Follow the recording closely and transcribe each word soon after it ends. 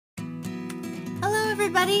Hello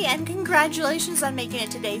everybody, and congratulations on making it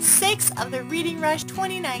to day 6 of the Reading Rush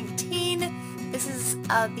 2019. This is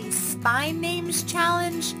the Spine Names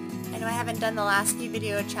Challenge. I know I haven't done the last few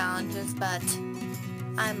video challenges, but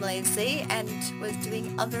I'm lazy and was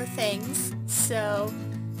doing other things, so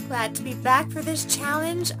glad to be back for this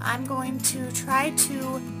challenge. I'm going to try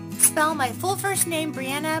to spell my full first name,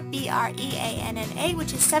 Breanna, B-R-E-A-N-N-A,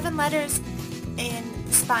 which is 7 letters in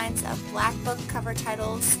the spines of Black Book cover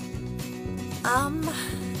titles.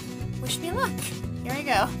 Wish me luck. Here we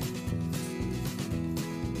go.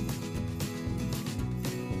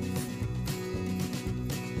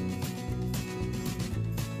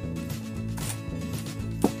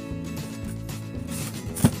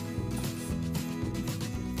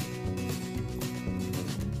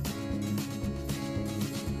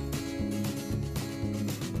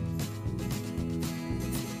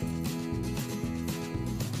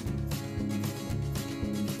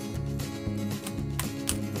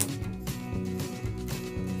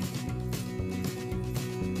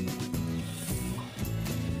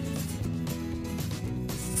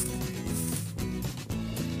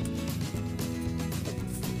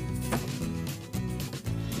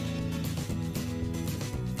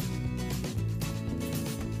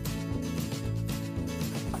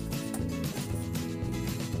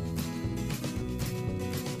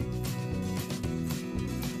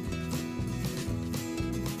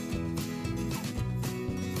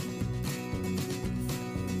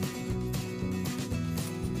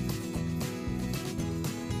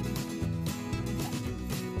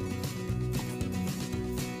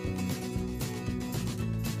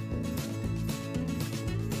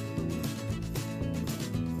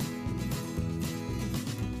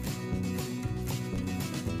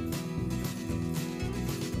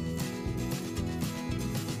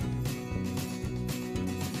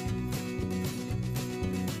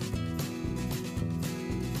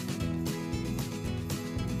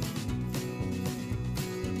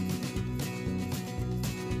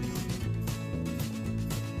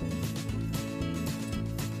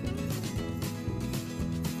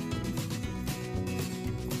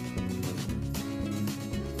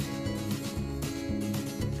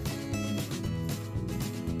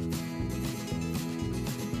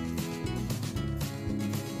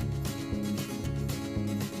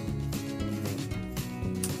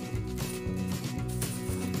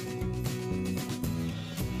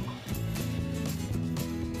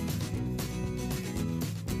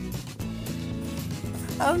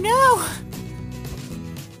 Oh no!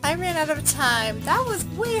 I ran out of time. That was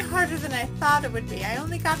way harder than I thought it would be. I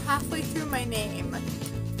only got halfway through my name.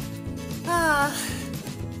 I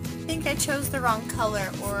think I chose the wrong color,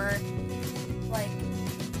 or, like,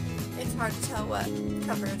 it's hard to tell what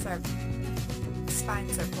covers are,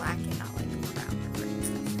 spines are black and not, like, brown or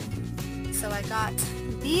green. So I got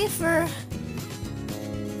B for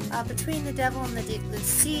Between the Devil and the Deep Blue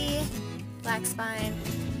Sea, black spine.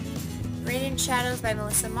 Radiant Shadows by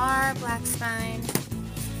Melissa Marr, black spine.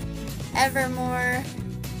 Evermore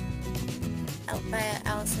by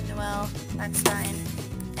Alison Noel, black spine.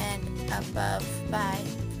 And Above by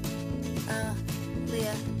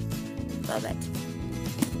Leah Bobbitt.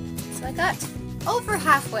 So I got over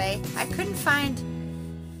halfway. I couldn't find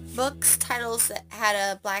books titles that had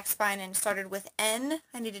a black spine and started with N.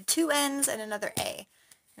 I needed 2 N's and another A.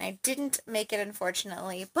 And I didn't make it,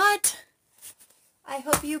 unfortunately, but I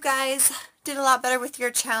hope you guys did a lot better with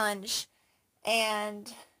your challenge,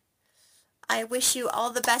 and I wish you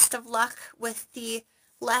all the best of luck with the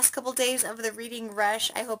last couple days of the reading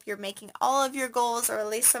rush. I hope you're making all of your goals, or at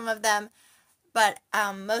least some of them, but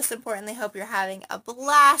most importantly, hope you're having a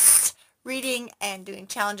blast reading and doing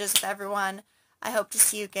challenges with everyone. I hope to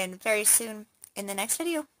see you again very soon in the next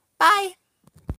video. Bye!